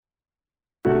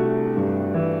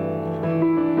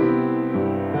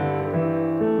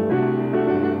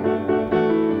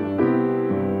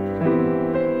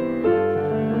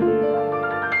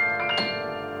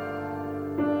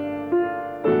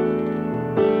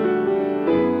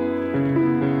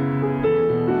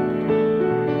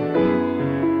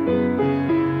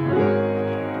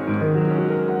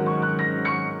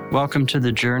Welcome to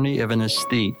the Journey of an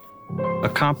Aesthete, a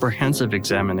comprehensive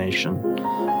examination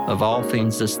of all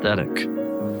things aesthetic,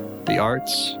 the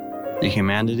arts, the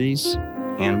humanities,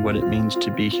 and what it means to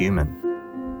be human.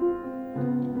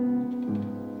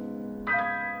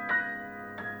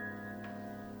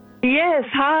 Yes,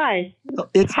 hi.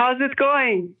 How's it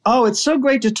going? Oh, it's so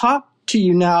great to talk to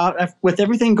you now with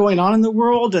everything going on in the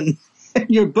world and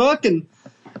your book, and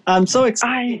I'm so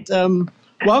excited.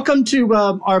 Welcome to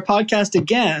our podcast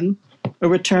again, a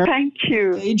return. Thank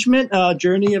you. Engagement,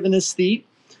 Journey of an Aesthete.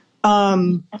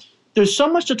 There's so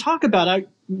much to talk about. I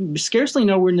scarcely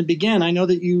know where to begin. I know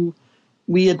that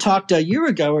we had talked a year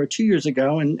ago or 2 years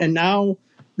ago, and now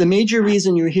the major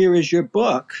reason you're here is your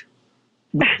book,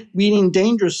 Reading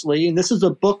Dangerously, and this is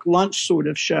a book lunch sort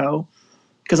of show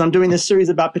because I'm doing this series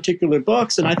about particular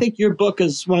books, and I think your book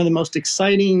is one of the most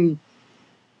exciting.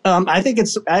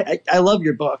 I love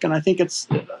your book, and I think it's,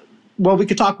 well, we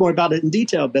could talk more about it in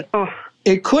detail, but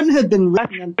it couldn't have been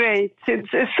written. That's great. It's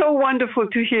so wonderful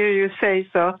to hear you say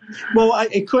so. Well,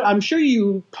 I'm sure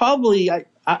you probably,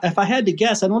 if I had to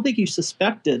guess, I don't think you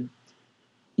suspected.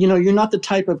 You know, you're not the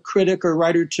type of critic or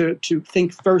writer to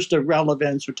think first of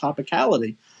relevance or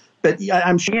topicality. But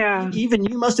I'm sure even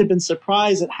you must have been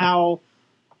surprised at how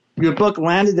your book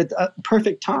landed at the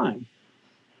perfect time.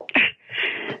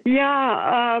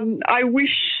 Yeah, I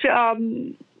wish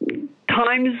times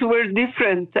were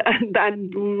different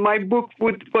and my book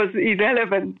was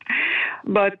irrelevant.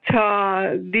 But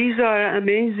these are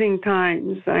amazing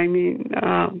times. I mean,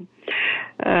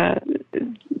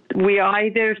 we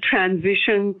either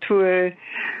transition to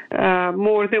a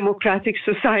more democratic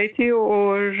society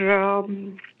or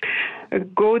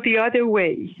go the other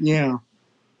way. Yeah.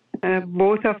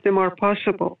 Both of them are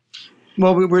possible.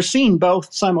 Well, we're seeing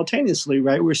both simultaneously,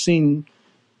 right? We're seeing,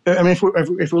 I mean,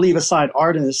 if we leave aside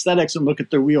art and aesthetics and look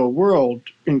at the real world,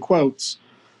 in quotes,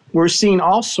 we're seeing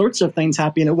all sorts of things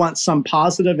happening at once, some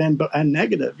positive and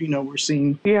negative. You know, we're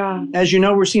seeing, as you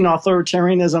know, we're seeing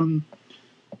authoritarianism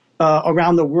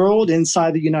around the world,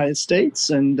 inside the United States,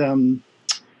 and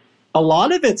a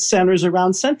lot of it centers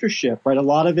around censorship, right? A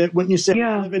lot of it, when you say a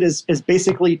lot of it is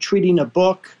basically treating a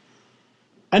book,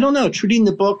 I don't know, treating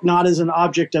the book not as an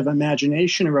object of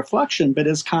imagination or reflection, but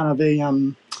as kind of a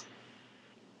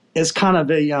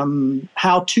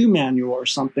how-to manual or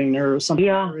something a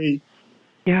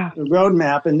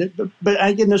roadmap. But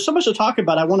again, there's so much to talk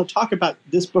about. I want to talk about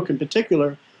this book in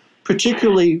particular.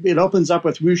 Particularly, it opens up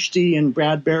with Rushdie and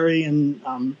Bradbury, and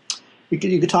you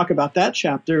could talk about that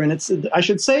chapter. And I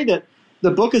should say that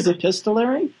the book is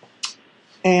epistolary,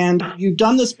 and you've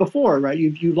done this before, right?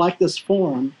 You like this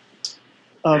form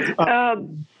of.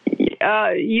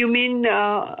 You mean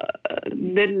the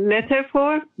letter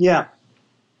form? Yeah.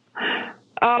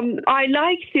 I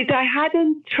liked it. I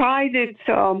hadn't tried it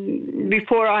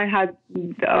before. I had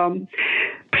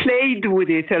played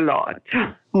with it a lot.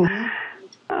 Mm-hmm.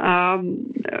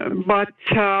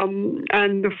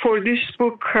 And for this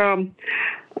book,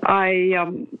 I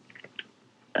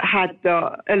had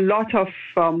a lot of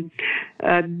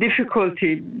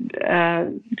difficulty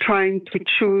trying to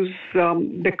choose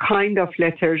the kind of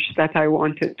letters that I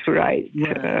wanted to write,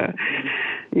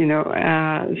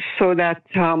 so that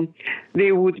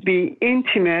they would be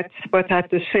intimate, but at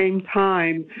the same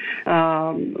time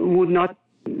would not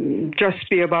just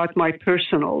be about my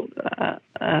personal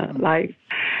life.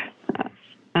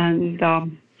 I'm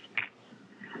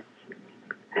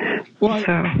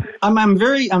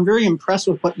very impressed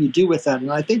with what you do with that,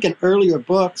 and I think in earlier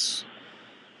books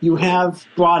you have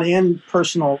brought in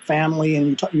personal family,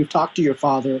 and you've talked to your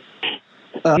father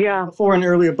before in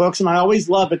earlier books, and I always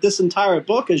love it. This entire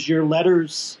book is your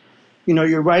letters. You know,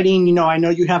 you're writing. You know, I know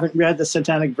you haven't read the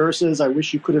Satanic Verses. I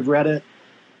wish you could have read it.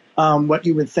 What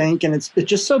you would think, and it's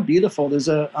just so beautiful. There's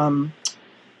one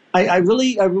of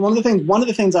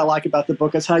the things I like about the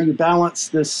book is how you balance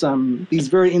these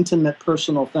very intimate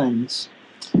personal things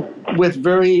with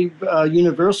very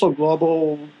universal,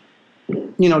 global,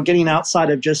 getting outside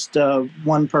of just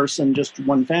one person, just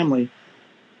one family.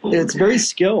 It's very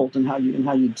skilled in how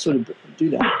you sort of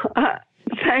do that.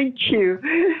 Thank you.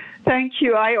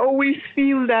 I always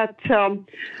feel that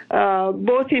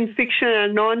both in fiction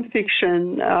and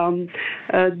nonfiction,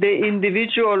 the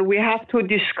individual, we have to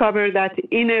discover that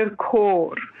inner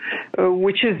core,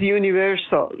 which is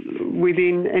universal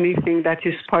within anything that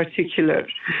is particular.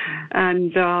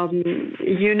 And,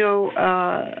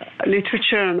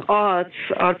 literature and arts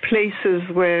are places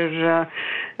where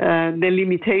the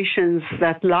limitations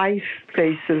that life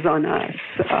places on us,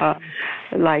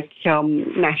 like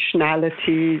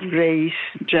nationality, race,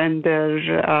 gender,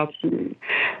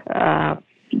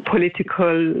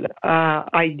 political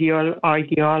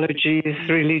ideologies,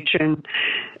 religion,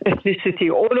 ethnicity.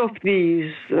 All of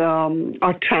these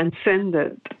are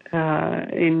transcended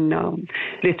in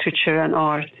literature and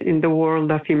art, in the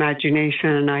world of imagination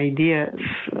and ideas.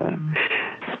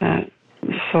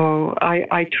 So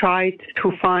I tried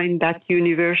to find that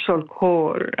universal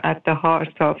core at the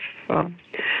heart of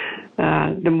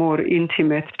the more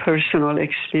intimate personal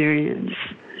experience.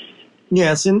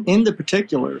 Yes, in the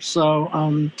particular. So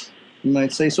you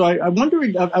might say. So I wonder,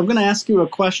 I'm going to ask you a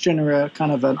question or a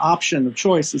kind of an option of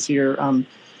choices here.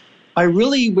 I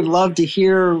really would love to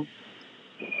hear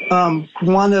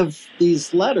one of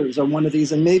these letters or one of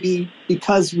these, and maybe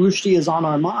because Rushdie is on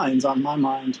our minds, on my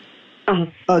mind,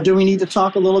 do we need to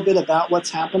talk a little bit about what's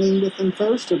happening with him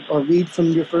first, or read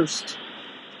from your first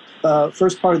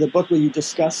part of the book where you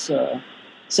discuss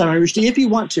Salman Rushdie, if you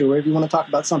want to, or if you want to talk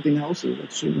about something else? Or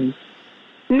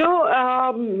No,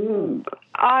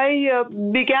 I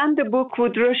began the book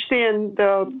with Rushdie and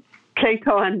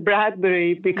Plato and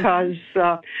Bradbury because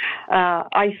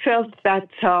I felt that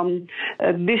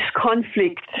this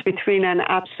conflict between an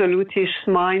absolutist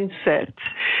mindset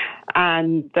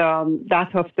and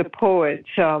that of the poet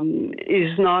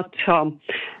is not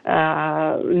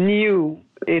new.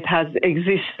 It has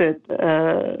existed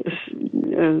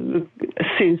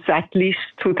since at least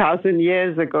 2,000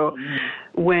 years ago,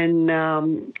 when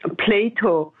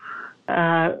Plato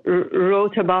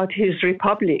wrote about his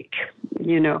republic,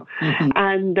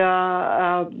 and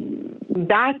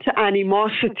that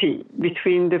animosity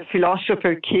between the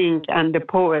philosopher king and the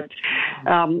poet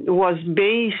was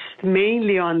based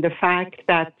mainly on the fact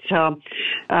that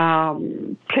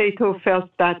Plato felt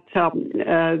that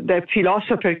the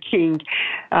philosopher king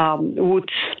would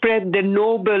spread the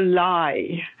noble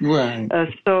lie. Right.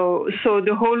 So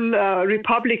the whole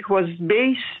republic was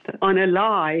based on a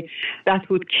lie that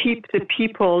would keep the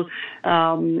people,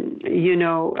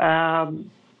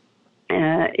 make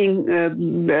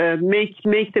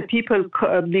the people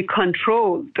be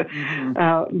controlled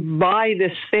by the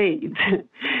state,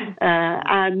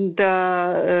 and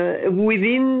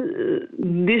within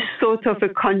this sort of a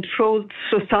controlled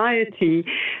society,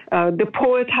 the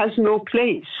poet has no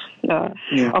place.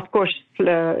 Of course,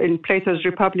 in Plato's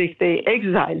Republic, they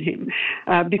exile him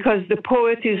because the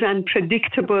poet is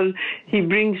unpredictable. He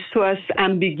brings to us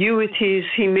ambiguities.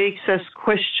 He makes us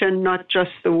question not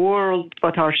just the world,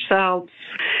 but ourselves.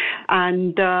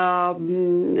 And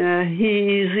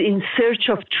he is in search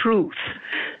of truth.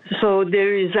 So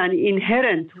there is an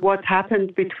inherent, what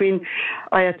happened between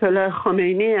Ayatollah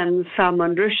Khomeini and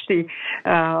Salman Rushdie,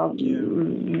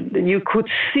 you could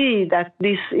see that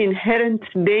this inherent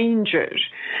danger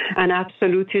an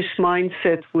absolutist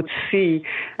mindset would see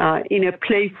in a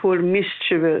playful,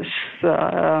 mischievous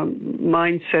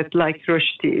mindset like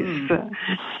Rushdie's,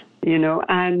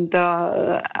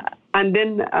 and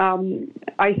then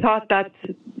I thought that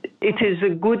it is a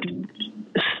good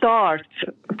start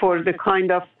for the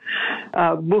kind of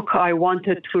book I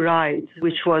wanted to write,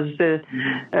 which was the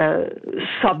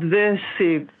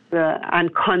subversive and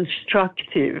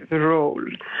constructive role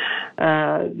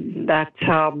that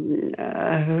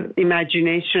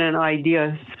imagination and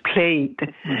ideas played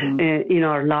in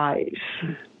our lives.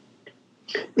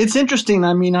 It's interesting.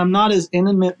 I mean, I'm not as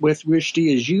intimate with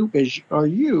Rushdie as you are.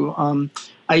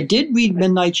 I did read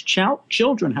Midnight's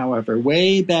Children, however,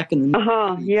 way back in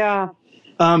the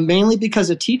mainly because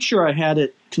a teacher I had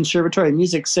at Conservatory of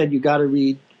Music said you got to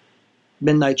read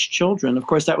Midnight's Children. Of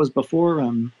course, that was before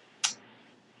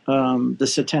the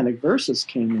Satanic Verses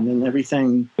came in and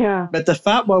everything. Yeah. But the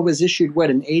fatwa was issued,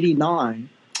 in 89?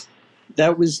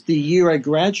 That was the year I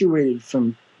graduated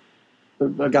from,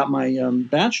 I got my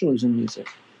bachelor's in music.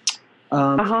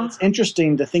 It's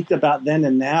interesting to think about then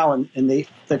and now, and they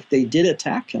did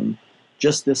attack him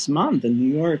just this month in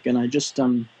New York, and I just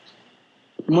I'm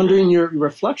wondering your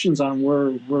reflections on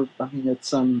where I mean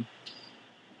it's you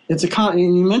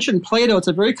mentioned Plato. It's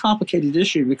a very complicated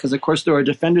issue because of course there are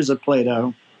defenders of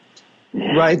Plato,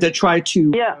 right? That try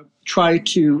to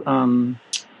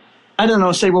I don't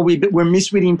know, say, well, we're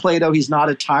misreading Plato. He's not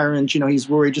a tyrant. He's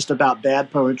worried just about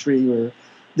bad poetry or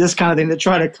this kind of thing. To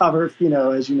try to cover, try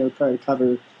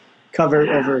to cover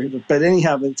over. But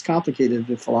anyhow, it's complicated,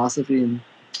 the philosophy and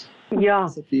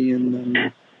philosophy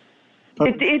and.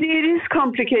 It is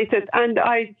complicated, and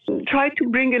I try to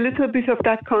bring a little bit of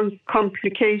that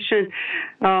complication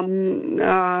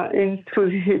into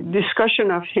the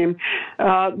discussion of him,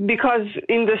 because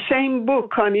in the same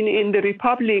book, in the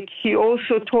Republic, he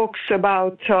also talks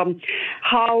about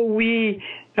how we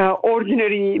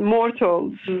ordinary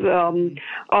mortals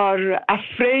are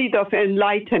afraid of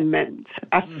enlightenment,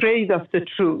 afraid of the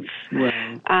truth,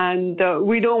 and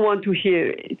we don't want to hear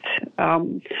it.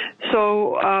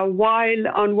 So while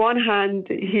on one hand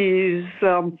he's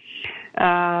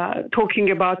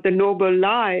talking about the noble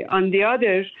lie, on the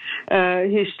other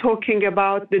he's talking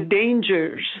about the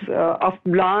dangers of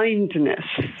blindness,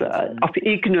 of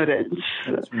ignorance,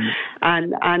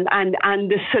 and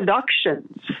the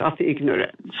seductions of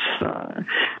ignorance.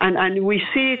 And we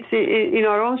see it in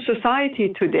our own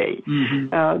society today.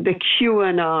 The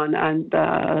QAnon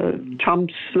and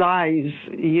Trump's lies,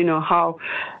 how,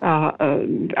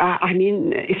 I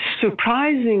mean, it's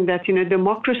surprising that in a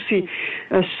democracy,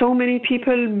 so many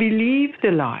people believe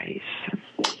the lies.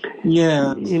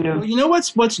 Yeah.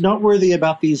 What's noteworthy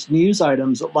about these news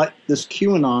items, like this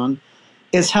QAnon,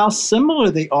 is how similar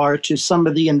they are to some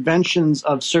of the inventions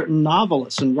of certain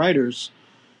novelists and writers.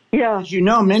 Yeah. As you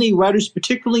know, many writers,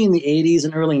 particularly in the 80s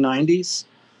and early 90s,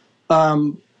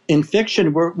 in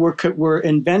fiction, were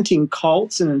inventing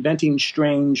cults and inventing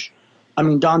strange. I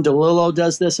mean, Don DeLillo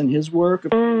does this in his work.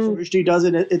 Rushdie does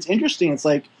it. It's interesting. It's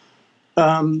like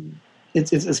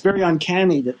it's very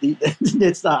uncanny that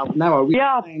it's now a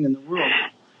real thing in the world.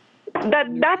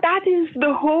 That is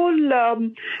the whole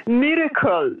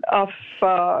miracle of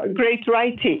great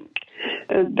writing.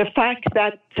 The fact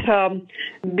that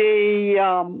they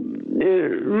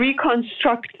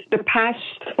reconstruct the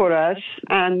past for us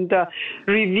and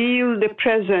reveal the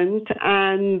present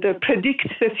and predict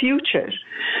the future.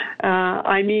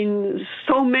 I mean,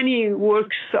 so many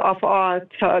works of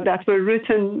art that were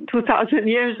written 2,000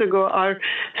 years ago are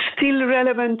still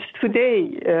relevant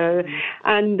today.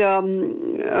 And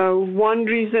one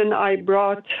reason I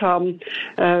brought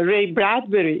Ray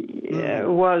Bradbury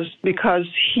was because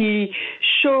he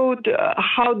showed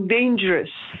how dangerous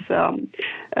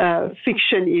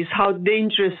fiction is, how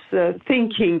dangerous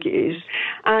thinking is.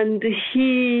 And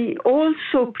he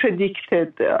also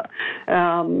predicted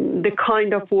the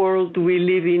kind of world we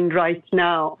live in right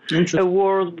now, a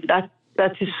world that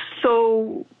is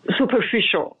so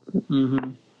superficial.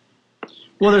 Mm-hmm.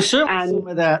 Well, there's certainly some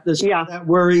of that. There's that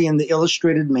worry in The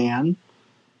Illustrated Man,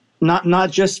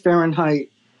 not just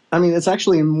Fahrenheit. I mean, it's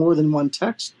actually in more than one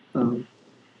text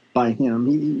by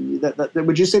him.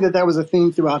 Would you say that was a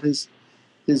theme throughout his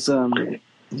a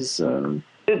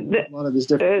lot of his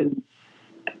different?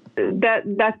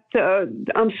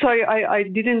 I'm sorry, I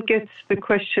didn't get the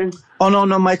question. Oh no,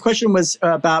 my question was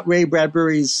about Ray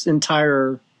Bradbury's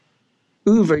entire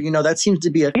oeuvre. That seems to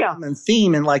be a common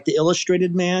theme, and like The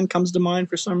Illustrated Man comes to mind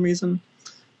for some reason,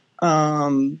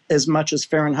 as much as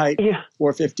Fahrenheit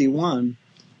 451.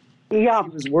 Yeah, he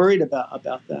was worried about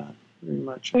that very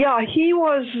much. Yeah, he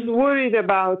was worried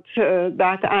about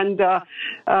that, and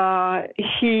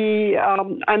he,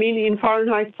 I mean, in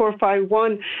Fahrenheit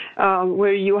 451,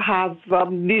 where you have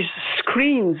these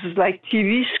screens, like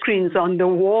TV screens on the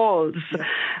walls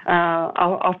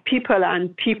of people,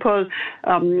 and people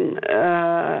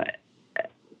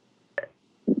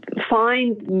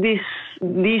find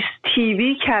these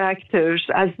TV characters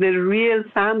as their real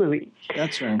family.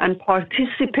 That's right. And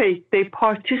they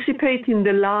participate in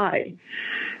the lie.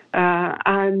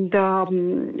 And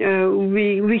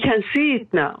we can see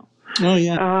it now. Oh,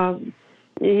 yeah.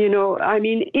 I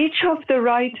mean, each of the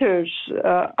writers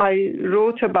I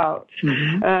wrote about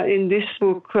in this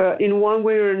book, in one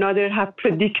way or another, have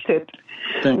predicted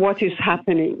what is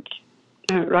happening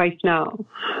right now.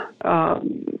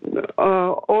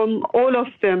 All of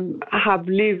them have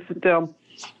lived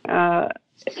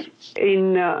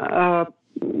in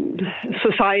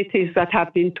societies that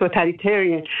have been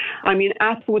totalitarian. I mean,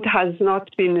 Atwood has not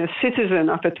been a citizen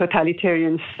of a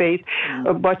totalitarian state,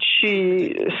 but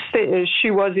she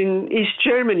was in East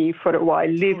Germany for a while,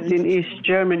 lived in East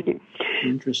Germany.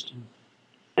 Interesting.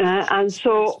 And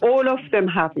so all of them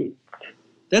have it.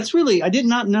 That's really, I did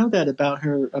not know that about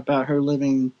her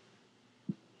living.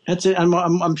 That's it.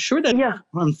 I'm sure that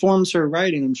informs her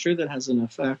writing. I'm sure that has an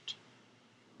effect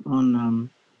on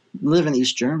live in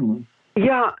East Germany.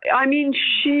 Yeah, I mean,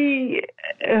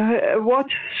 what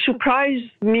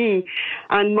surprised me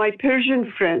and my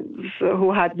Persian friends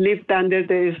who had lived under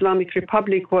the Islamic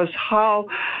Republic was how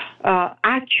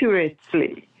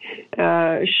accurately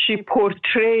she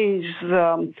portrays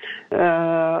the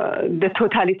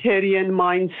totalitarian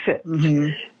mindset,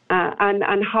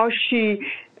 and how she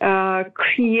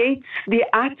creates the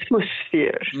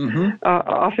atmosphere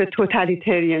of a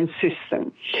totalitarian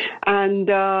system. And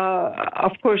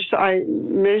of course, I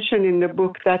mentioned in the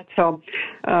book that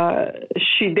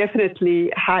she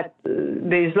definitely had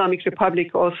the Islamic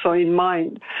Republic also in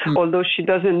mind, although she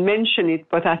doesn't mention it.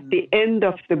 But at the end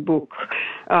of the book,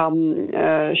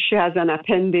 she has an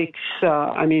appendix,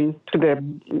 to the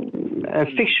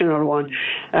fictional one,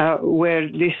 where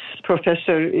this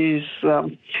professor is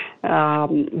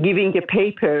giving a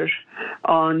paper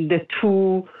on the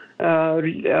two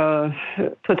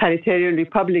totalitarian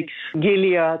republics,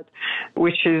 Gilead,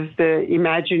 which is the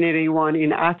imaginary one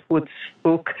in Atwood's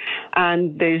book,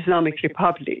 and the Islamic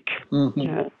Republic.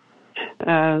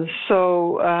 So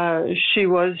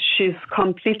she's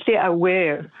completely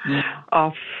aware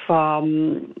of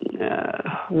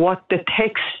what the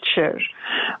texture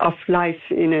of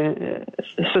life in a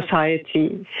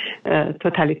society,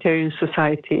 totalitarian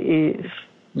society is.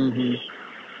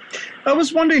 I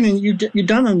was wondering, you've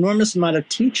done an enormous amount of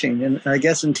teaching, and I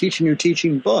guess in teaching you're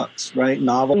teaching books, right?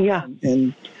 Novels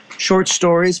and short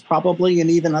stories probably, and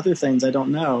even other things, I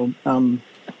don't know.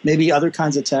 Maybe other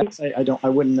kinds of texts, I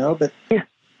wouldn't know, but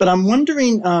I'm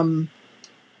wondering,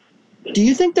 do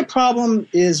you think the problem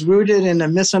is rooted in a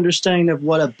misunderstanding of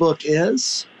what a book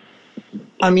is?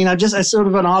 I sort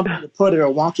of an odd way to put it,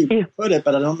 or wonky way to put it,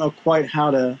 but I don't know quite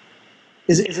how to.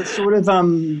 Is it sort of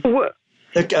kind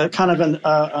of an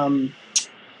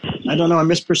I don't know, a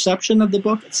misperception of the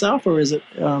book itself, or is it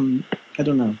I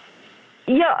don't know.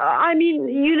 Yeah,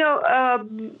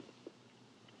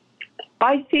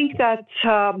 I think that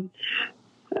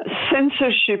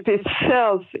censorship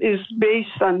itself is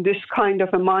based on this kind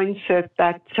of a mindset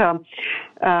that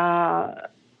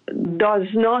does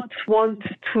not want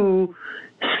to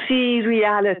see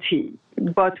reality,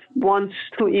 but wants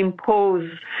to impose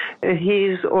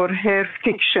his or her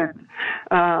fiction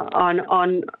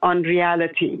on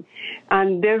reality,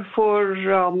 and therefore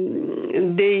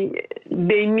they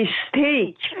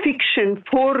mistake fiction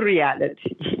for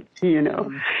reality.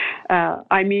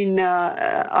 I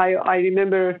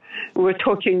remember we were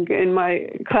talking in my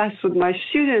class with my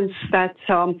students that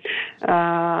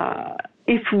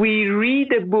if we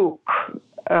read a book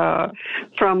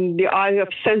from the eye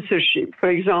of censorship, for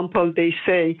example, they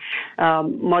say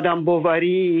Madame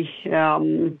Bovary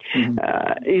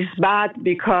is bad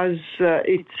because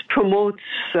it promotes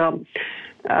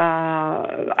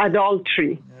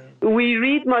adultery. We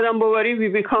read Madame Bovary, we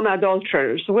become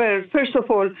adulterers, where, first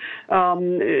of all,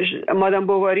 Madame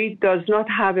Bovary does not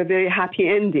have a very happy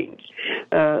ending.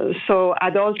 So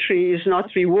adultery is not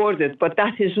rewarded, but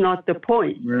that is not the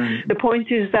point. Right. The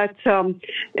point is that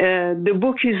the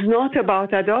book is not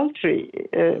about adultery,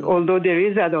 although there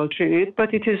is adultery in it,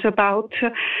 but it is about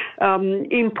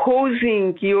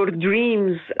imposing your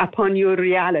dreams upon your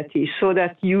reality so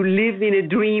that you live in a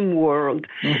dream world,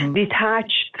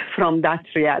 detached from that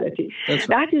reality. Right.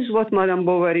 That is what Madame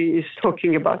Bovary is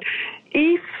talking about.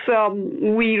 If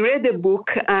we read a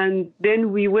book and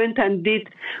then we went and did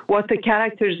what the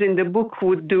characters in the book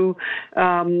would do,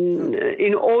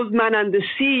 in Old Man and the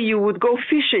Sea, you would go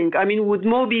fishing. With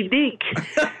Moby Dick,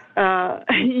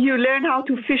 you learn how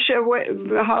to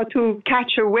how to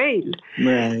catch a whale.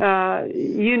 Right.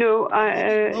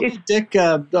 Moby Dick.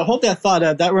 Hold that thought.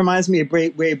 That reminds me of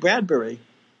Ray Bradbury,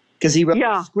 because he wrote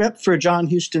the script for John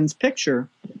Huston's picture.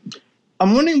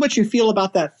 I'm wondering what you feel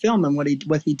about that film and what they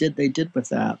did with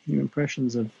that. Your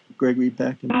impressions of Gregory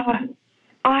Peck.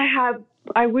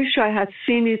 I wish I had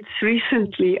seen it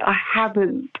recently. I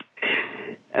haven't.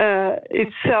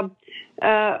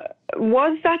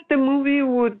 Was that the movie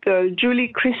with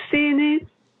Julie Christie in it?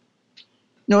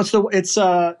 No, it's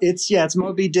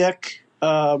Moby Dick.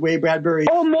 Ray Bradbury.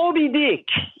 Oh, Moby Dick.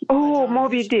 Oh,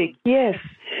 Moby Dick. Yes.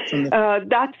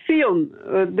 That film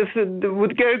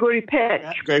with Gregory Peck.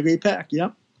 Yeah, Gregory Peck,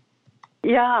 yep.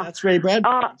 Yeah. That's Ray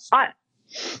Bradbury.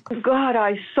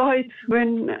 I saw it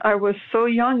when I was so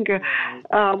young.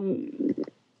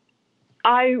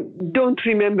 I don't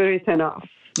remember it enough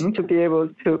to be able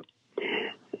to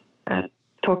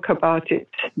talk about it.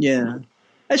 Yeah.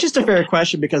 That's just a fair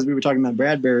question because we were talking about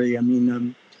Bradbury.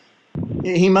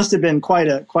 He must have been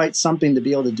quite something to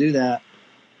be able to do that.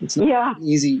 It's not an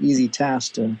easy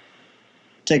task to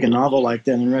take a novel like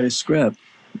that and write a script.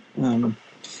 No,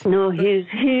 he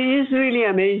is really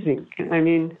amazing.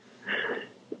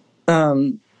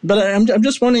 But I'm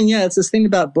just wondering. Yeah, it's this thing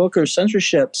about book or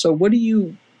censorship. So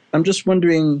I'm just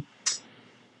wondering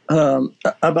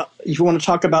about if you want to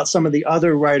talk about some of the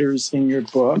other writers in your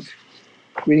book,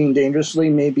 Reading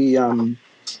Dangerously. Maybe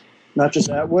not just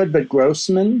Atwood, but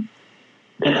Grossman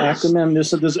and Ackerman.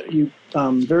 There's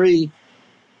very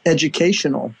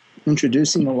educational,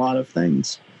 introducing a lot of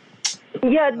things.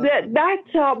 Yeah, that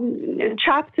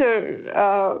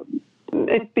chapter,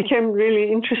 it became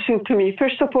really interesting to me.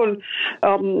 First of all,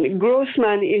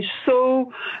 Grossman is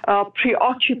so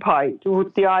preoccupied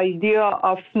with the idea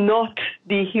of not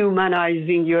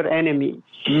dehumanizing your enemy.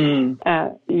 And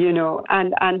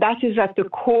that is at the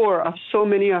core of so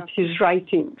many of his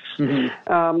writings. We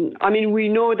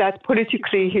know that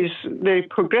politically he's very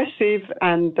progressive,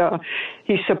 and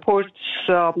he supports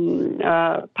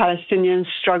Palestinian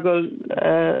struggle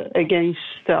against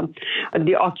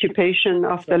the occupation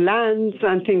of the lands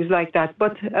and things like that.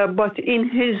 But in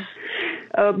his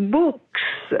books,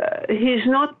 he's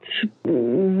not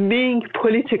being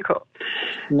political.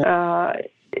 No.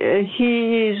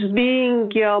 He is being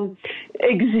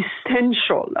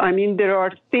existential. There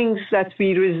are things that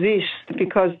we resist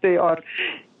because they are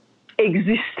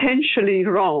existentially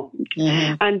wrong.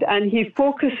 And he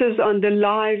focuses on the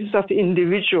lives of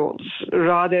individuals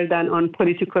rather than on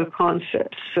political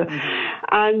concepts.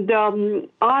 And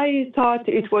I thought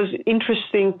it was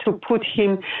interesting to put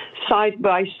him side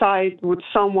by side with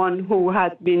someone who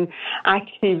had been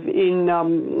active in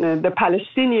the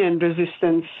Palestinian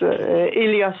resistance,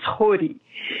 Elias Khoury.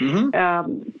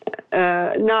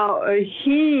 Now,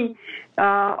 he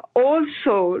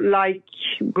also, like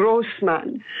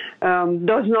Grossman,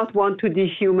 does not want to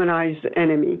dehumanize the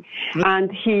enemy.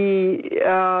 And he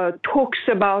talks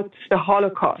about the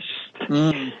Holocaust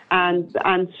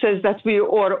and says that we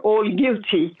are all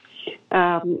guilty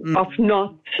of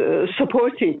not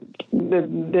supporting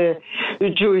the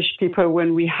Jewish people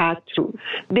when we had to.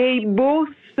 They both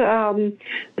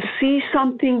see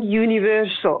something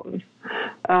universal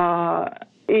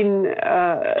in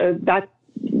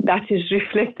that is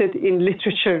reflected in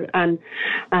literature and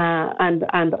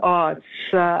arts.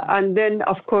 And then,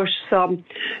 of course,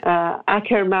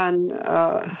 Ackerman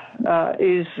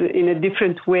is in a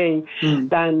different way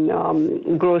than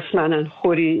Grossman, and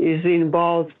Khoury is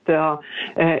involved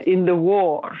in the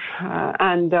war.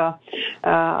 And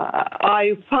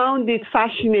I found it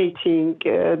fascinating,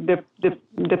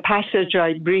 the passage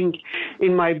I bring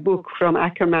in my book from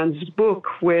Ackerman's book,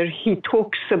 where he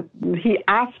talks,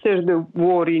 after the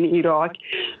war in Iraq,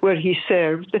 where he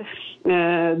served,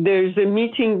 there's a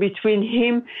meeting between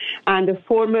him and a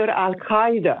former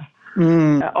Al-Qaeda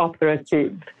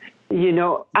operative.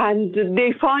 And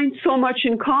they find so much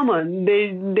in common.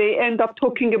 They end up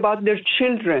talking about their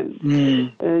children,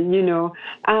 and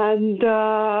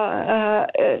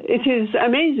it is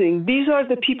amazing. These are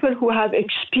the people who have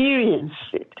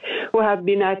experienced it, who have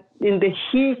been in the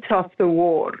heat of the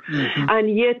war, and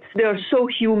yet they're so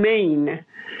humane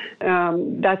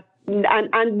that.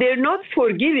 And they're not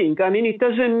forgiving. It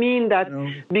doesn't mean that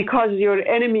because your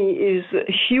enemy is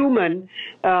human,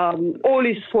 all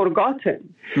is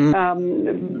forgotten. I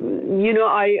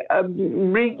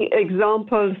bring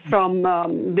examples from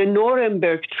the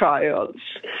Nuremberg trials.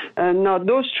 Now,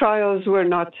 those trials were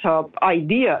not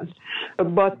ideal,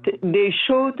 but they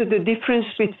showed the difference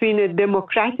between a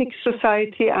democratic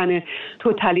society and a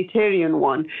totalitarian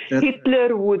one.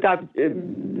 Hitler would have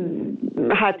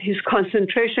had his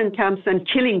concentration camps and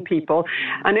killing people,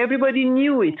 and everybody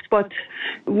knew it, but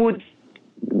would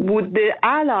the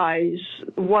Allies,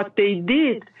 what they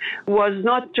did was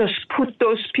not just put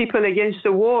those people against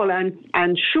the wall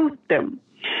and shoot them.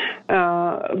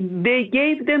 They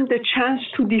gave them the chance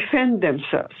to defend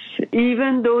themselves,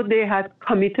 even though they had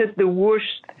committed the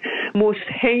worst, most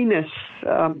heinous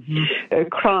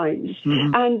crimes.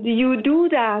 And you do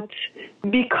that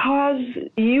because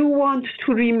you want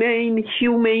to remain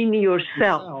humane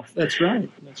yourself. That's right.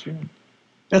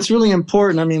 That's really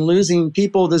important. Losing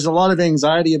people, there's a lot of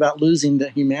anxiety about losing the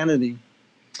humanity.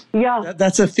 Yeah.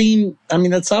 That's a theme.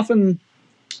 That's often,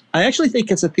 I actually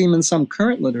think it's a theme in some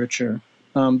current literature,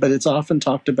 but it's often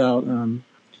talked about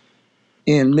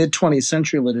in mid-20th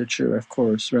century literature, of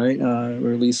course, right?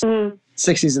 Or at least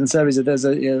 60s and 70s. There's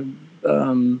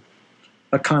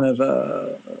a kind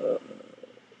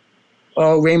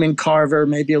of Raymond Carver,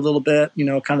 maybe a little bit,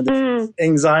 kind of the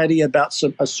anxiety about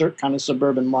a certain kind of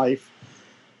suburban life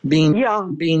being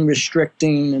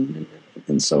restricting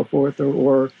and so forth,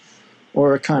 or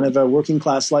a kind of a working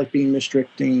class life being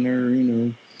restricting, or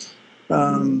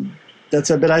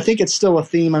but I think it's still a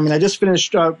theme. I just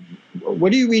finished.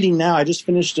 What are you reading now? I just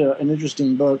finished an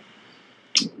interesting book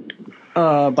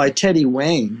by Teddy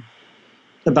Wang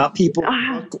about people.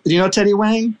 Do you know Teddy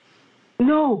Wang?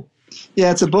 No.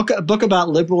 Yeah, it's a book about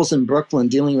liberals in Brooklyn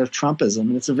dealing with Trumpism,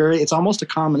 and it's almost a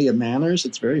comedy of manners.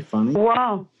 It's very funny.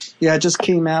 Wow. Yeah, it just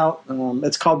came out.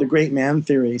 It's called The Great Man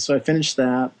Theory. So I finished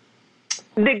that.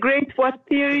 The Great what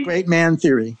theory? The Great Man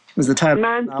Theory. is the title.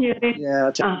 Man Theory.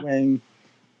 Yeah, Terry Wing.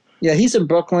 Yeah, he's in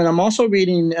Brooklyn. I'm also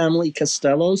reading Emily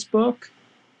Costello's book.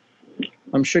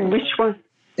 I'm sure. Which one?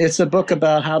 It's a book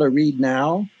about how to read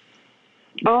now.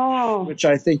 Oh. Which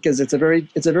I think it's a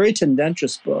very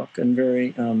tendentious book and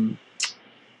very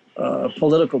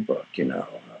political book.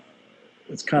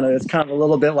 It's kind of a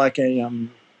little bit like a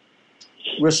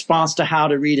response to How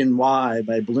to Read and Why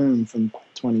by Bloom from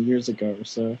 20 years ago.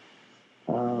 So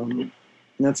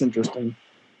that's interesting.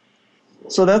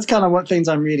 So that's kind of what things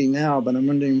I'm reading now, but I'm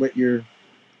wondering what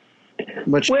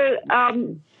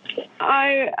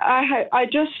I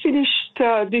just finished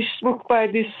this book by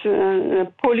this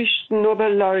Polish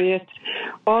Nobel laureate,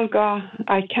 Olga,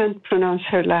 I can't pronounce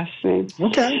her last name.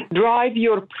 Okay. Drive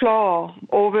Your Plow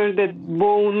Over the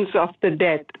Bones of the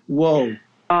Dead. Whoa.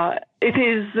 It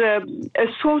is a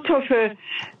sort of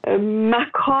a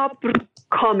macabre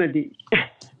comedy.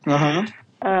 Uh-huh.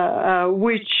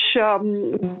 Which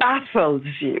baffles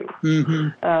you,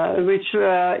 which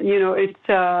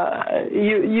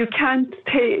you can't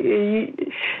take.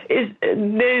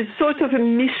 There's sort of a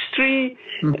mystery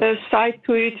side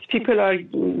to it. People are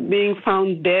being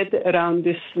found dead around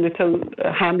this little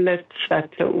hamlet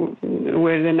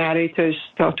where the narrator is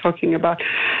talking about.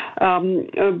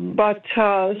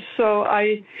 So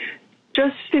I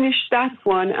just finished that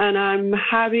one, and I'm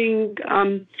having,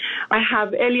 I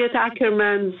have Elliot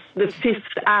Ackerman's The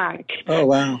Fifth Act. Oh,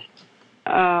 wow.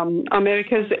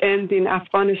 America's End in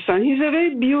Afghanistan. He's a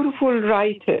very beautiful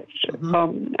writer.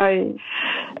 Then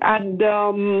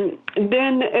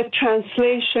a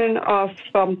translation of,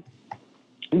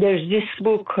 there's this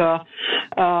book,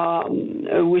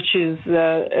 which is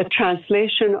a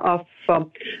translation of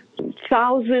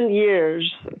 1,000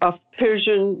 years of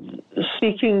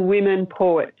Persian-speaking women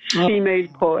poets, female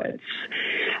poets.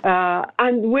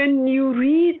 And when you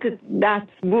read that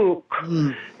book,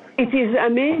 it is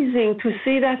amazing to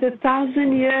see that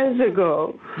 1,000 years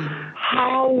ago,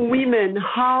 how women,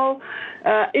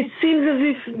 it seems as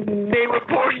if they were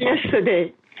born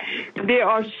yesterday. They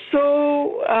are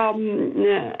so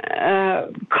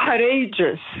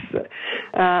courageous.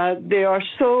 They are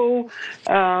so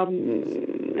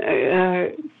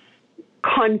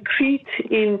concrete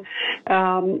in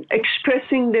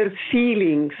expressing their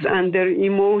feelings and their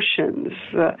emotions.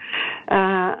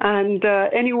 And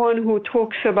anyone who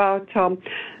talks about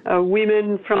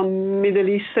women from Middle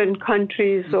Eastern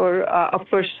countries, or of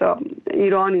course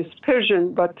Iran is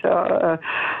Persian, but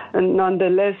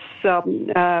nonetheless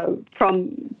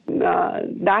from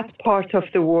that part of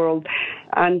the world.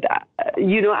 And,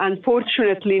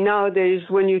 unfortunately nowadays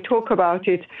when you talk about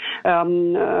it,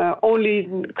 only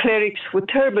clerics with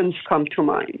turbans come to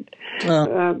mind.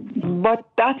 But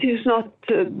that is not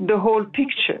the whole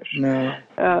picture. No.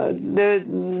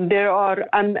 There are,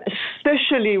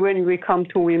 especially when we come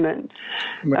to women,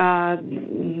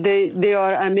 they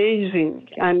are amazing,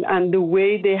 and the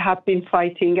way they have been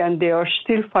fighting, and they are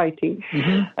still fighting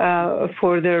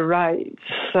for their rights.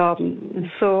 So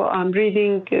I'm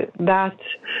reading that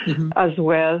as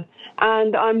well,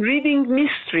 and I'm reading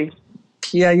mystery.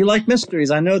 Yeah, you like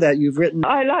mysteries. I know that you've written.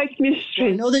 I like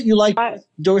mystery. I know that you like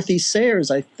Dorothy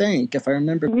Sayers, I think, if I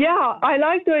remember. Yeah, I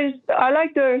like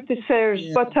Dorothy Sayers,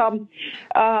 but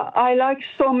I like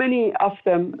so many of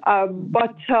them.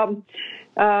 But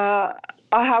I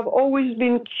have always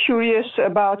been curious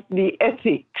about the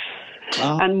ethics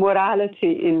and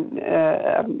morality in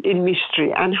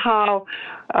mystery, and how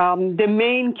the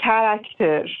main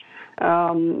character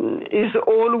is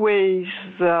always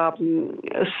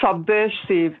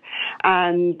subversive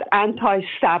and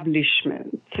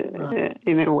anti-establishment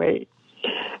in a way.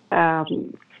 Well,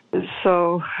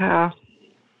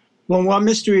 what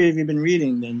mystery have you been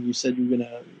reading then? You said you were going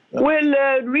to...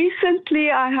 Well, recently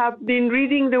I have been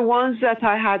reading the ones that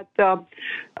I had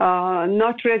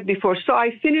not read before. So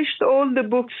I finished all the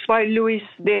books by Louise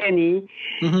Denny,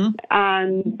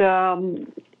 and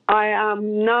I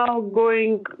am now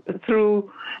going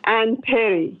through Anne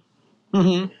Perry.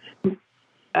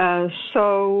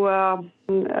 So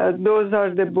those are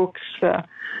the books that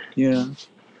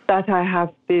I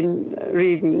have been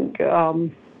reading.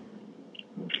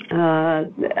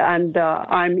 And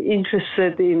I'm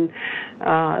interested in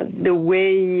the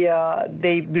way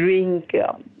they bring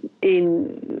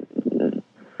in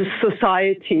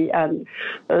society and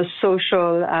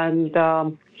social and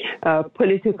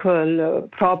political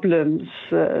problems,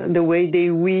 the way they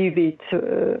weave it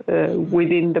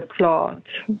within the plot.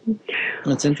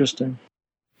 That's interesting.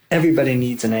 Everybody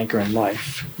needs an anchor in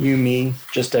life. You, me,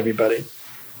 just everybody.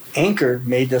 Anchor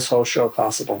made this whole show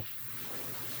possible.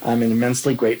 I'm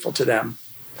immensely grateful to them.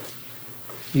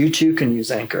 You too can use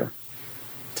Anchor.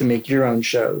 to make your own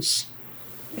shows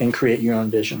and create your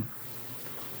own vision.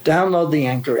 Download the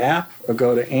Anchor app or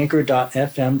go to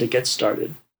anchor.fm to get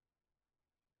started.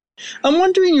 I'm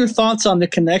wondering your thoughts on the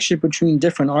connection between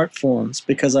different art forms,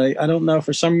 because I don't know,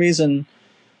 for some reason,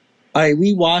 I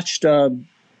rewatched,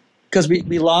 because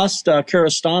we lost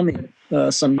Kiarostami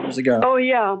some years ago. Oh,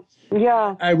 yeah.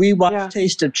 Yeah. I rewatched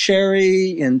Taste of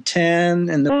Cherry and 10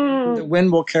 and The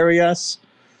Wind Will Carry Us.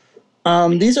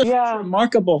 These are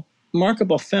remarkable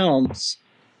films.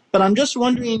 But I'm just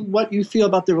wondering what you feel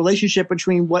about the relationship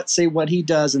between what he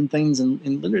does and things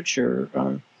in literature,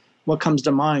 what comes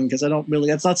to mind, because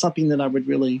that's not something that I would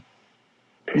really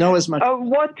know as much.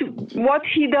 What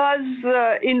he does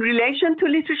in relation to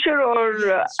literature,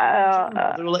 or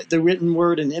the written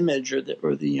word and image, or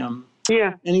the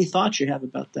any thoughts you have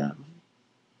about that?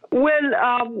 Well,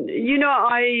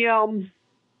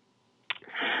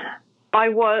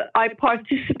 I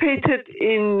participated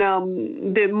in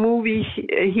the movie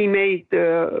he made,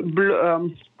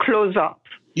 Close Up.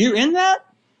 You're in that?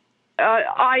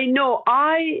 I know.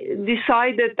 I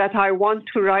decided that I want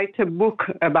to write a book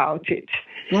about it.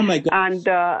 Oh my God!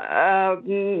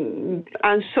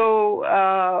 And so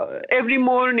every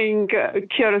morning,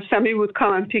 Kiarostami would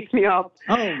come and pick me up.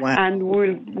 Oh wow! And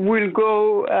we'll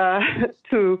go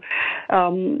to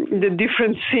the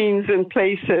different scenes and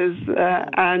places,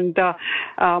 and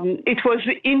it was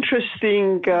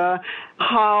interesting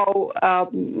how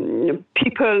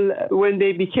people, when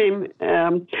they became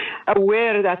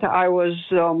aware that I was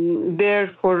there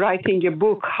for writing a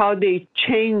book, how they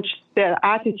changed. Their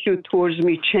attitude towards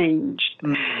me changed.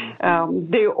 Mm-hmm.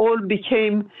 They all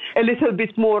became a little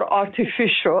bit more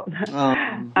artificial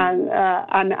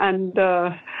and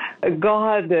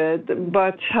guarded.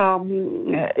 But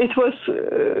it was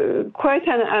quite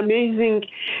an amazing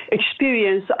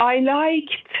experience. I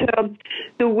liked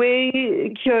the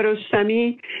way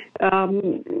Kiarostami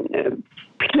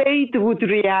played with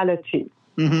reality.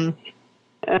 Mm-hmm.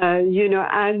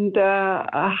 And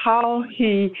how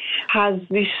he has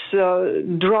this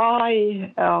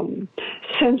dry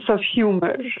sense of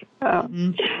humor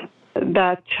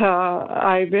that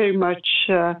I very much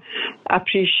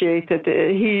appreciated.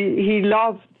 He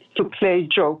loved to play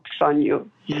jokes on you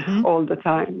all the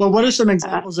time. Well, what are some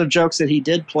examples of jokes that he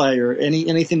did play, or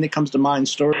anything that comes to mind,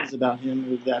 stories about him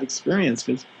with that experience?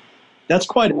 Because that's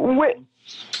quite... Well,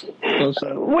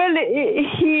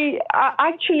 he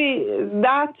actually,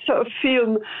 that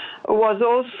film was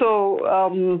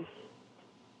also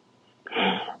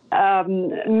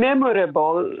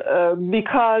memorable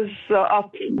because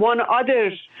of one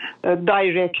other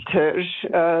director's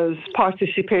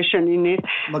participation in it,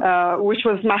 which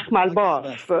was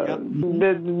Makhmalbaf.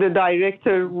 The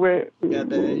director,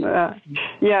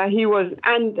 he was.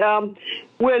 And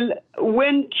well,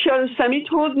 when Kiarostami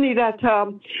told me that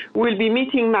we'll be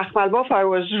meeting Makhmalbaf, I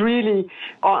was really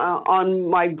on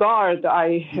my guard.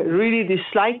 I really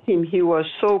disliked him. He was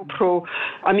so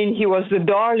he was the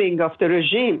darling of the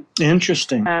regime.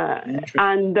 Interesting.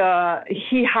 And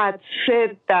he had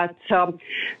said that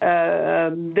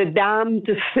the damned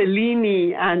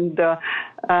Fellini and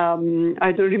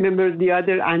I don't remember the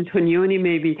other, Antonioni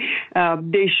maybe,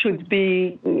 they should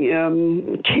be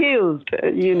killed,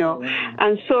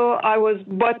 And so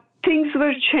but things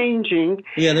were changing,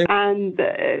 and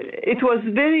it was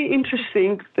very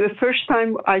interesting. The first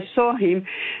time I saw him,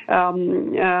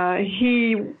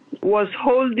 he was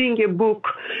holding a book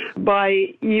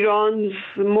by Iran's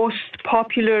most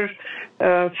popular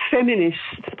feminist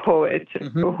poet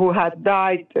who had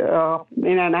died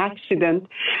in an accident,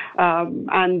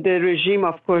 and the regime,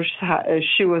 of course,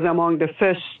 she was among the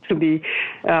first to be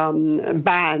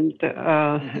banned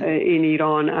in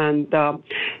Iran,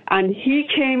 and he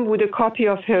came with a copy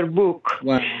of her book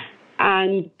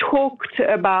and talked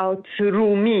about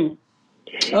Rumi.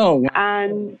 Oh, wow.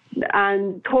 And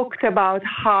talked about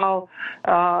how,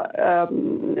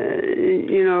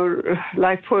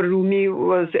 like for Rumi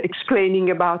was explaining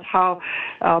about how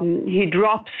he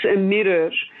drops a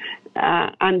mirror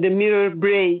and the mirror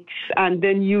breaks, and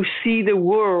then you see the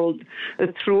world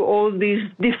through all these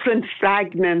different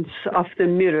fragments of the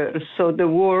mirror. So the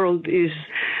world is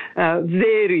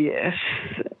various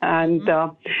and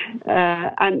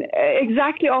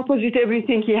exactly opposite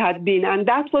everything he had been. And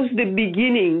that was the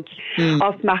beginning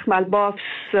of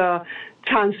Makhmalbaf's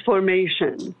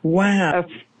transformation. Wow.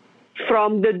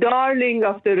 From the darling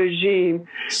of the regime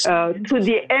to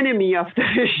the enemy of the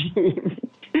regime.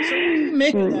 So what do you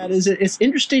make of that? It's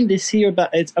interesting to hear about.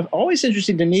 It's always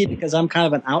interesting to me because I'm kind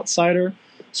of an outsider.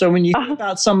 So when you think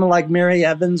about someone like Mary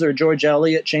Evans or George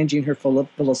Eliot changing her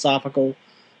philosophical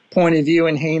point of view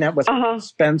and hanging out with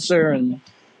Spencer and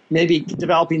maybe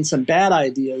developing some bad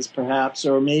ideas, perhaps,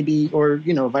 or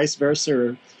vice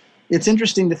versa. It's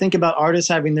interesting to think about artists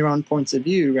having their own points of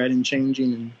view, right, and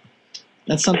changing. And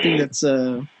that's something that's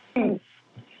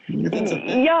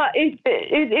yeah,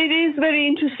 it is very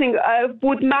interesting.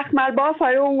 With Mac Malbaf,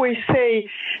 I always say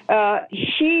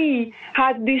he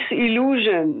had this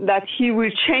illusion that he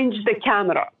will change the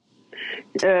camera,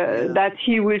 that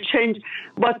he will change,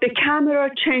 but the camera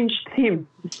changed him.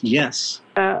 Yes.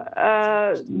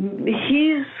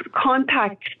 His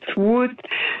contact with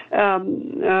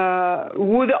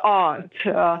art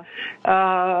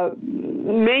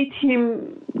made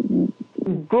him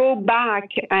go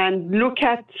back and look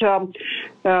at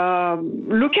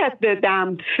the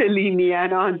damned Fellini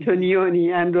and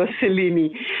Antonioni and Rossellini,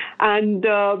 and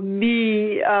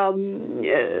be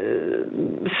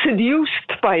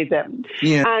seduced by them.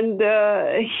 Yeah. And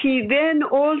he then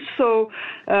also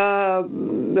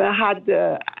had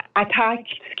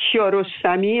attacked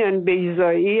Kiarostami and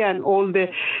Beyzai and all the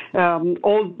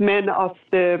old men of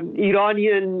the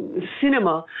Iranian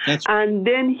cinema. And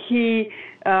then he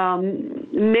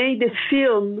made a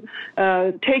film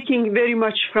taking very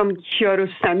much from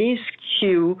Kiarostami's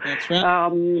cue,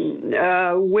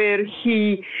 where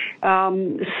he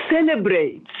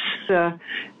celebrates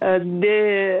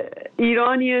the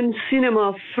Iranian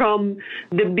cinema from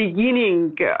the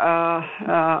beginning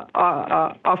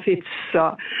of its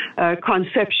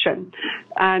conception,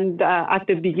 and at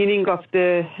the beginning of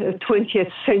the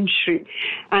 20th century.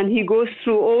 And he goes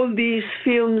through all these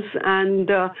films and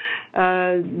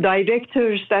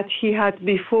directors that he had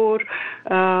before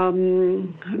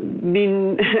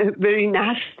been very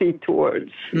nasty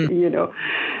towards,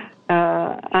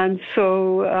 and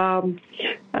so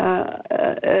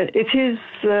it is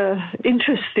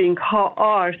interesting how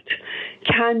art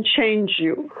can change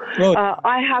you.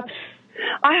 I have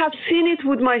seen it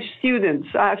with my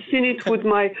students. I have seen it with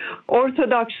my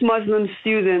Orthodox Muslim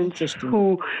students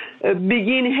who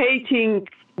begin hating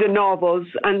the novels,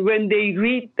 and when they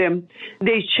read them,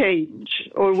 they change.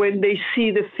 Or when they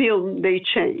see the film, they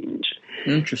change.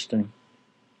 Interesting.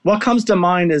 What comes to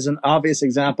mind is an obvious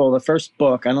example. The first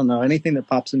book, I don't know, anything that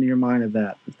pops into your mind of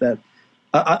that.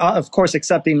 Of course,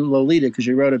 excepting Lolita, because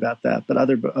you wrote about that, but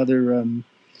other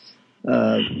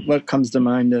what comes to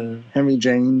mind? Henry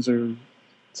James or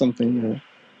something?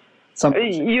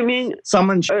 You mean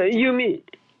someone? You mean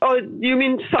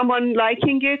someone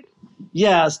liking it?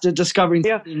 Yes, discovering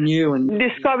something new and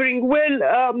discovering. Well,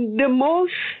 the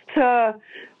most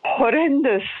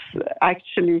horrendous,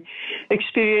 actually,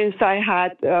 experience I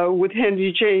had with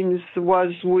Henry James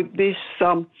was with this.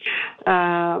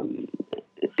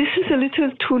 This is a little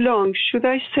too long. Should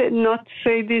I not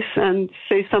say this and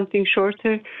say something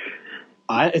shorter?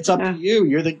 It's up to you.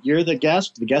 You're the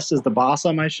guest. The guest is the boss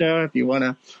on my show. If you want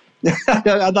to,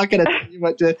 I'm not going to tell you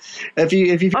what to. If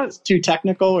you think it's too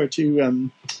technical or too.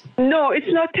 No, it's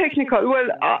not technical. Well,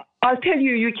 I'll tell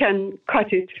you. You can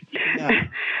cut it. Yeah.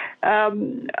 I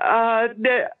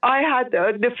had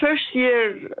the first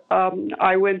year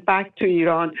I went back to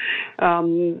Iran.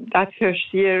 That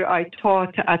first year I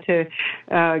taught at a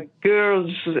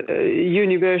girls'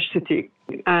 university.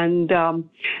 And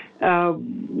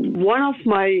one of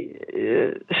my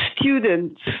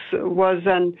students was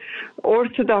an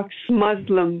Orthodox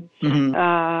Muslim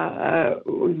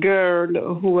girl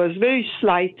who was very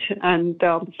slight and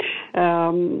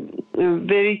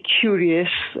very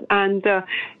curious. And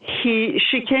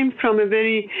she came from a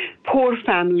very poor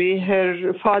family.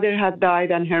 Her father had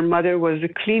died and her mother was a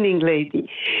cleaning lady.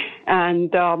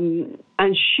 And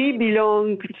she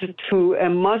belonged to a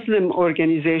Muslim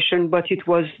organization, but it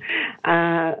was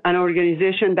an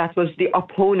organization that was the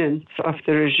opponent of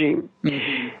the regime.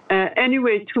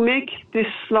 Anyway, to make this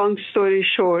long story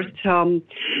short,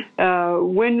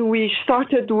 when we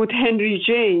started with Henry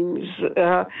James,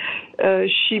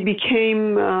 she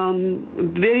became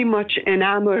very much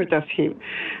enamored of him.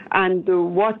 And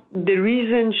the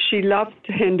reason she loved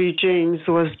Henry James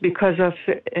was because of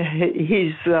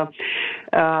his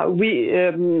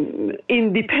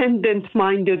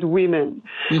independent-minded women,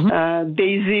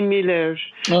 Daisy Miller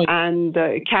and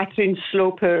Catherine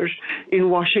Sloper in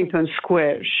Washington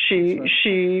Square. She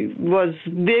was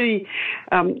very,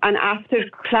 and after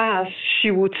class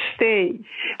she would stay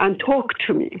and talk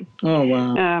to me. Oh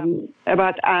wow!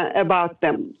 About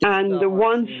them. And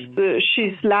once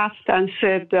she's laughed and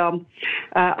said,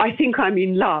 "I think I'm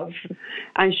in love,"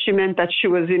 and she meant that she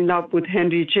was in love with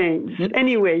Henry James.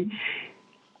 Anyway.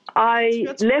 I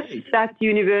left that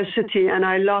university and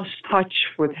I lost touch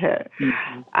with her.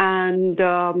 And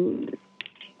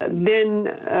then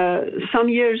some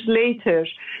years later,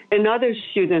 another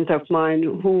student of mine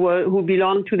who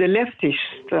belonged to the leftist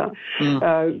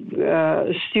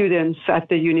students at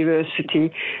the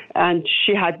university, and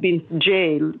she had been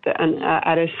jailed and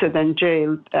arrested and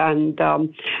jailed, and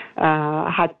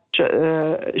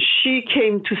she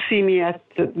came to see me at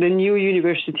the new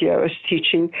university I was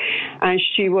teaching, and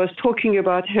she was talking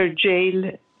about her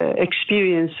jail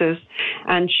experiences,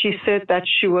 and she said that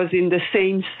she was in the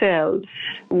same cell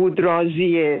with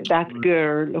Razieh, that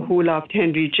girl who loved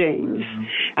Henry James.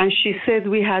 And she said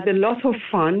we had a lot of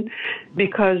fun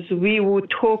because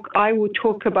I would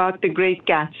talk about The Great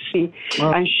Gatsby,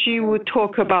 and she would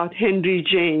talk about Henry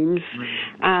James,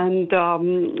 and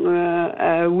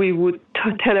we would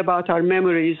tell about our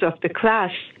memories of the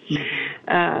class.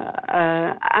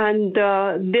 And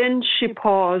then she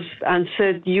paused and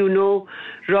said,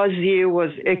 Razieh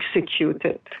was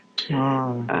executed.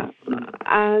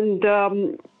 And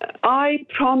I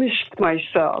promised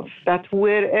myself that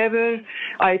wherever,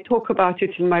 I talk about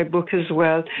it in my book as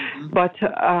well, but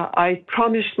I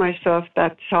promised myself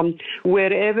that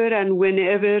wherever and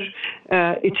whenever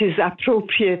it is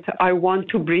appropriate, I want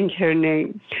to bring her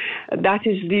name. That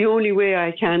is the only way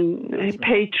I can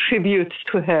pay tribute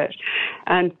to her,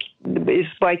 and is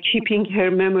by keeping her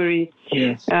memory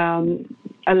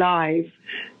alive.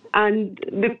 And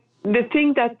the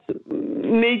thing that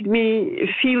made me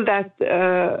feel that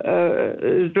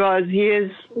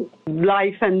Razieh's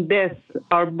life and death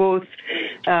are both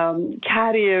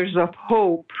carriers of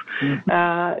hope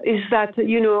is that,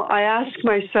 I ask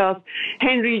myself,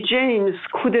 Henry James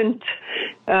couldn't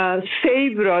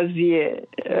save Razieh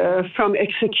from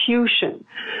execution.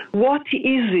 What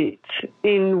is it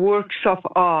in works of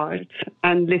art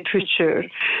and literature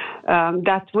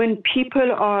that when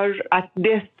people are at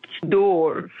death's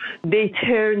door, they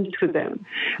turn to them?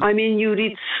 I mean, you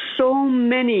read so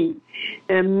many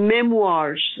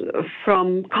memoirs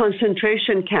from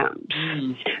concentration camps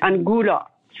and gulags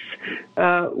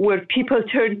where people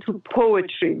turn to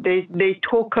poetry. They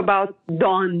talk about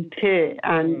Dante,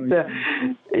 and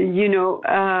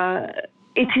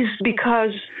it is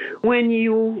because when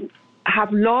you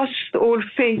have lost all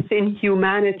faith in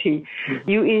humanity,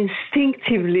 you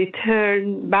instinctively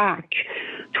turn back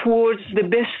towards the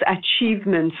best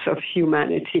achievements of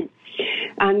humanity,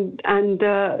 and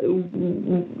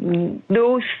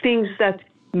those things that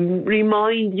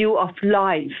remind you of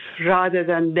life rather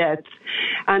than death,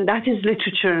 and that is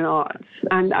literature and art,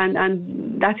 and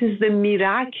that is the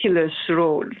miraculous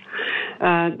role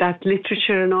that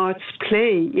literature and arts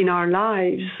play in our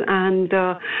lives, and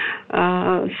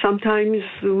sometimes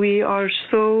we are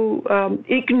so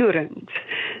ignorant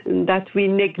that we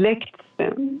neglect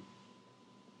them.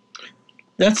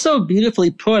 That's so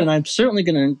beautifully put, and I'm certainly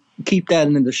going to keep that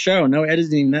into the show. No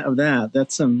editing of that.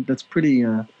 That's pretty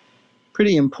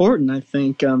important, I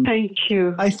think. Thank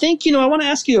you. I think, I want to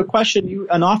ask you a question.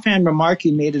 An offhand remark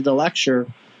you made at a lecture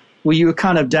where you were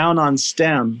kind of down on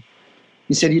STEM.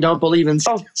 You said you don't believe in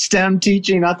STEM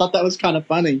teaching. I thought that was kind of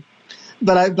funny,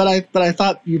 but I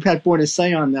thought you had more to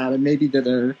say on that, and maybe that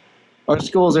our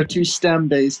schools are too STEM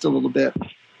based a little bit,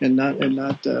 and not.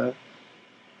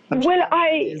 Well,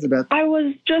 I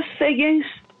was just against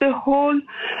the whole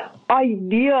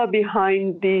idea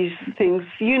behind these things.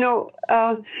 There's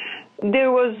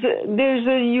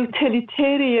a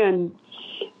utilitarian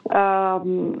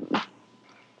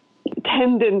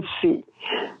tendency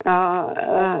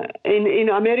in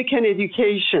American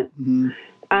education,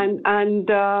 and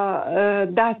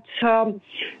that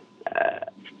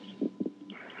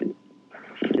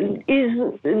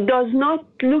does not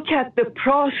look at the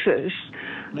process,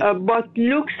 but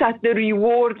looks at the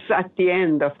rewards at the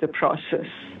end of the process.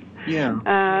 Yeah.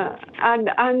 And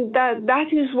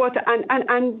that is what,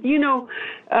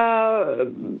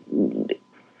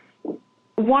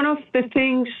 one of the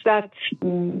things that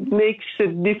makes the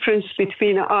difference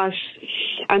between us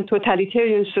and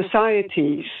totalitarian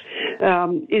societies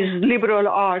is liberal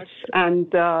arts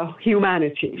and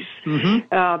humanities.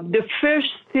 The first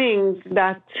thing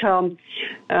that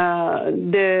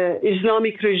the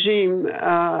Islamic regime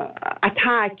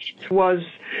attacked was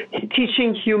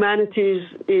teaching humanities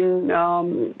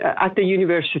at the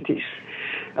universities.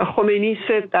 Khomeini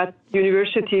said that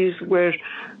universities were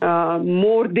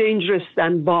more dangerous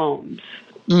than bombs.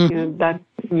 Now,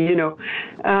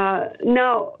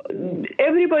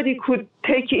 everybody could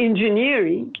take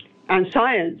engineering and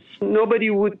science. Nobody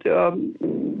would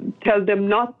tell them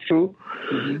not to,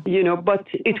 but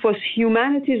it was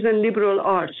humanities and liberal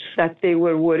arts that they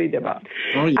were worried about.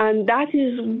 Oh, yeah. And that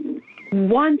is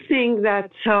one thing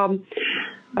that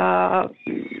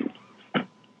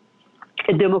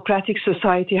a democratic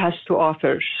society has to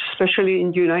offer, especially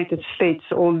in the United States,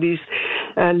 all these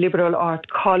liberal art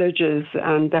colleges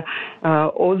and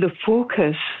all the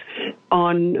focus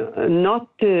on not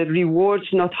the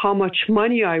rewards, not how much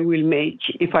money I will make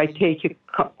if I take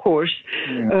a course,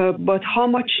 but how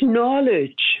much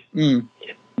knowledge.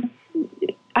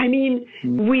 I mean,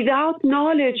 without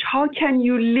knowledge, how can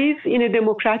you live in a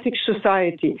democratic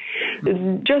society?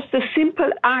 Just the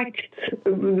simple act,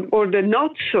 or the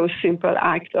not so simple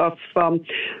act of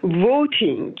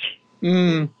voting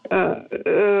comes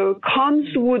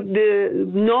with the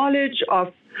knowledge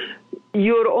of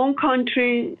your own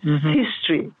country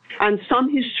history and some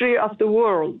history of the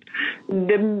world,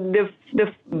 the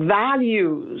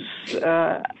values.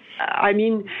 I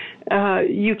mean,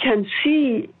 you can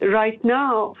see right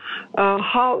now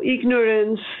how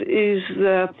ignorance is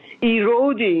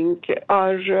eroding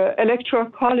our electoral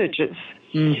colleges.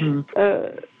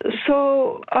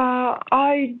 So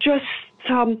I just,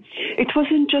 it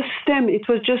wasn't just STEM, it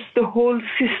was just the whole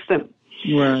system.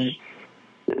 Right.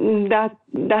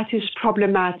 That is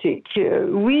problematic.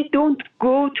 We don't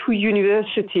go to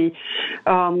university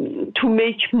to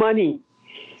make money.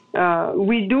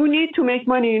 We do need to make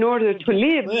money in order to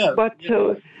live, but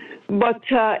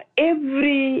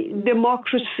every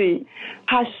democracy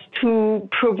has to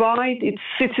provide its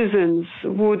citizens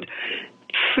with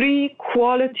free,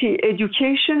 quality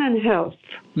education and health.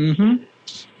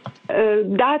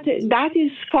 That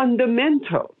is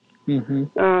fundamental to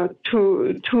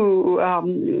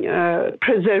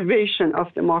preservation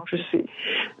of democracy.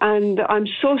 And I'm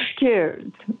so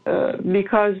scared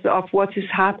because of what is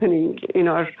happening in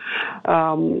our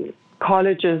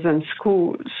colleges and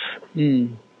schools.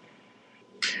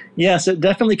 Yes, it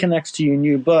definitely connects to your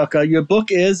new book. Your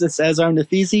book is, it says, our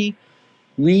Nafisi,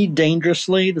 Read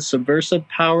Dangerously, The Subversive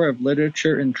Power of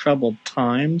Literature in Troubled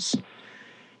Times.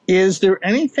 Is there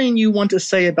anything you want to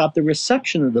say about the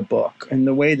reception of the book and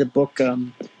the way the book, I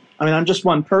mean, I'm just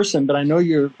one person, but I know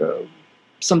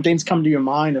some things come to your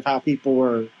mind of how people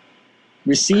were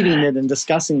receiving it and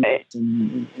discussing it.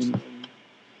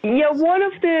 Yeah, one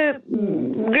of the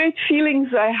great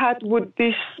feelings I had with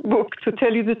this book, to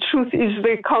tell you the truth, is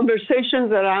the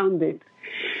conversations around it.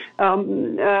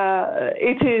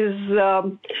 It is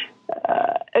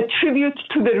a tribute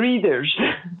to the readers,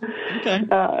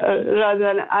 rather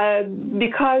than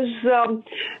because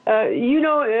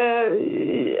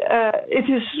it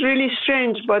is really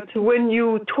strange. But when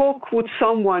you talk with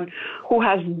someone who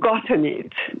has gotten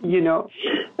it, you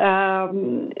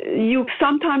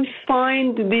sometimes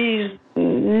find these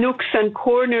nooks and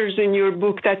corners in your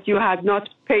book that you had not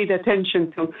paid attention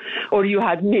to or you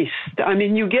had missed. I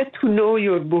mean, you get to know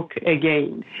your book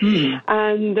again.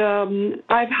 And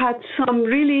I've had some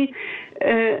really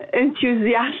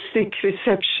enthusiastic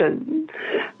reception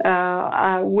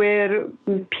where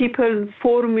people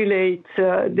formulate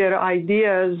their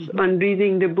ideas on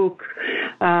reading the book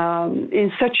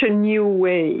in such a new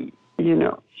way,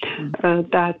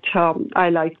 that I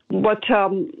like. But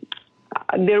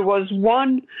there was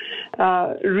one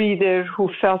reader who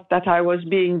felt that I was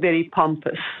being very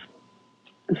pompous.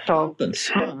 So, pompous,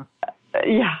 huh?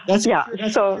 Yeah. That's a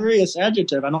curious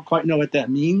adjective. I don't quite know what that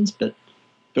means, but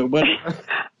what? I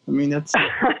mean, that's.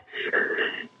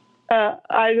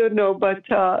 I don't know, but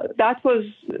that was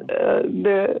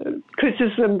the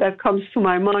criticism that comes to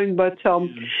my mind. But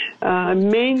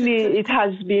mainly, it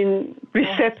has been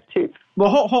receptive.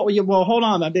 Well, hold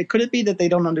on. Could it be that they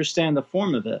don't understand the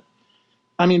form of it?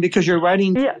 I mean, because you're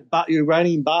writing, you're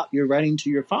writing to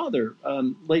your father,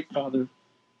 late father,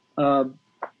 and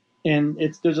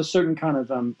there's a certain kind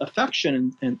of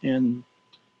affection and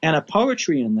a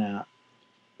poetry in that.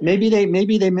 Maybe they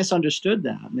misunderstood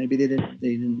that. Maybe they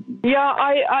didn't. Yeah,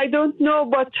 I don't know,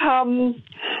 but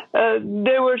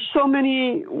there were so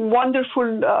many wonderful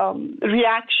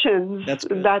reactions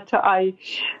that I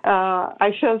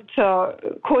felt,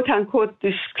 quote unquote,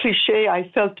 this cliche. I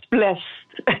felt blessed.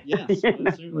 Yes,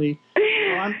 certainly.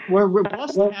 Well, we're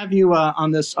blessed to have you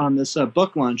on this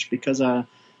book lunch, because I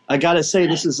got to say,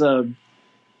 this is I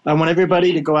want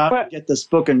everybody to go out and get this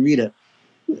book and read it.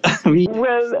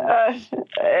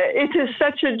 It is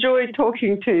such a joy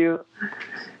talking to you.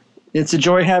 It's a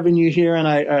joy having you here, and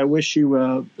I wish you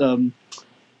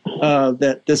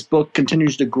that this book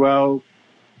continues to grow,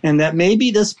 and that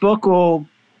maybe this book will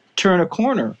turn a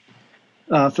corner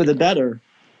for the better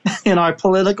in our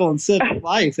political and civic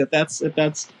life. If that's,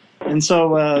 and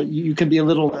so you can be a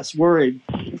little less worried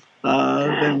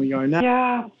than we are now.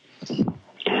 Yeah.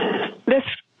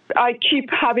 I keep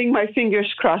having my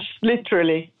fingers crossed,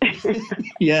 literally.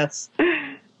 Yes.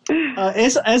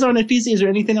 Ezra Nafisi, is there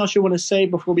anything else you want to say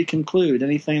before we conclude?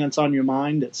 Anything that's on your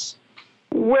mind?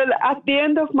 Well, at the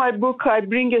end of my book, I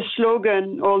bring a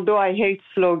slogan, although I hate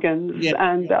slogans,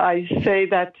 and I say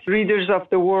that readers of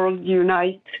the world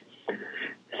unite.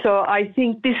 So I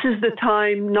think this is the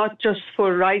time not just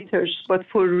for writers, but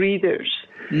for readers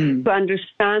to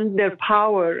understand their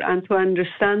power and to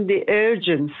understand the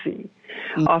urgency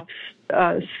of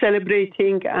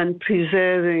celebrating and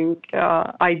preserving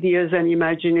ideas and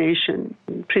imagination,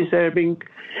 preserving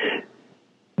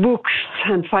books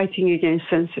and fighting against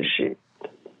censorship.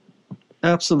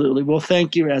 Absolutely. Well,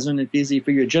 thank you, Ezra Nafisi, for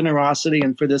your generosity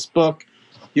and for this book.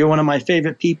 You're one of my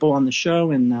favorite people on the show,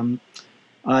 and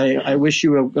I wish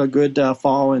you a good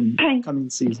fall and coming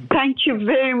season. Thank you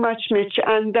very much, Mitch.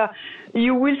 And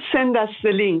you will send us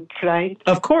the link, right?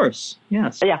 Of course.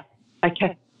 Yes. Yeah.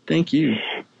 Okay. Thank you.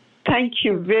 Thank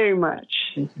you very much.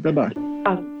 Thank you. Bye-bye.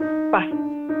 Bye.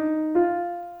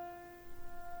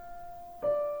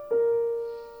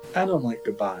 I don't like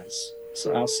goodbyes,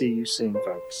 so I'll see you soon,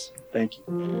 folks. Thank you.